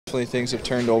Definitely things have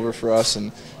turned over for us,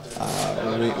 and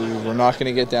we're not going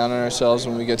to get down on ourselves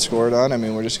when we get scored on. I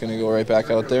mean, we're just going to go right back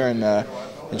out there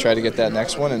and try to get that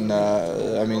next one. And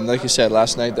I mean, like you said,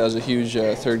 last night that was a huge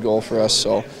third goal for us.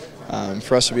 So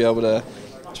for us to be able to,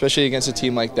 especially against a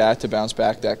team like that, to bounce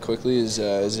back that quickly is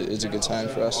a good sign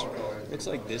for us. Looks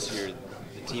like this year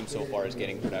the team so far is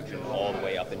getting production all the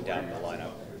way up and down the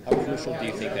lineup. How crucial do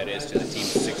you think that is to the team's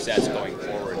success going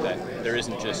forward, that there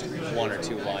isn't just one or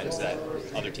two lines that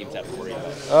other teams have to worry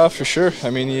about? For sure. I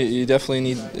mean, you definitely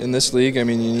need, in this league, I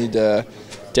mean, you need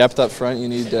depth up front, you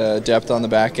need depth on the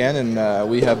back end, and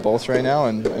we have both right now,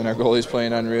 and our goalie's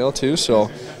playing unreal too.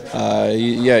 So,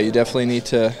 yeah, you definitely need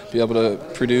to be able to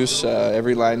produce.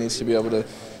 Every line needs to be able to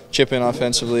chip in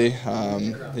offensively.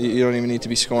 You don't even need to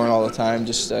be scoring all the time,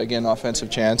 just getting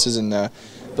offensive chances and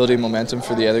building momentum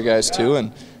for the other guys too.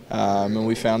 And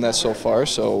we found that so far,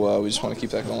 so we just want to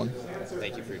keep that going.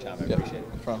 Thank you for your time. I appreciate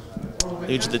it. No problem.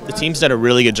 The team's done a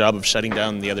really good job of shutting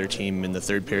down the other team in the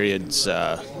third periods.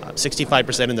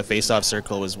 65% in the face-off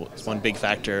circle was one big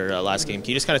factor last game. Can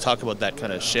you just kind of talk about that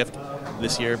kind of shift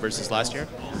this year versus last year?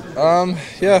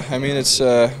 Yeah, I mean, it's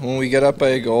when we get up by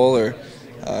a goal or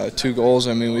 2 goals,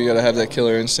 I mean, we got to have that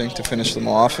killer instinct to finish them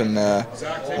off. And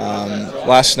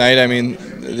last night, I mean,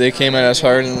 they came at us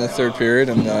hard in the third period,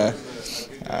 and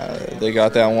they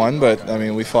got that one. But I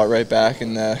mean, we fought right back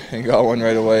and got one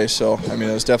right away. So I mean,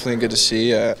 it was definitely good to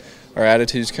see. Our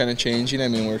attitude's kind of changing. I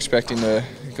mean, we're expecting to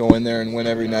go in there and win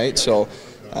every night. So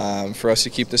for us to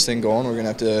keep this thing going, we're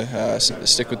going to have to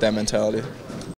stick with that mentality.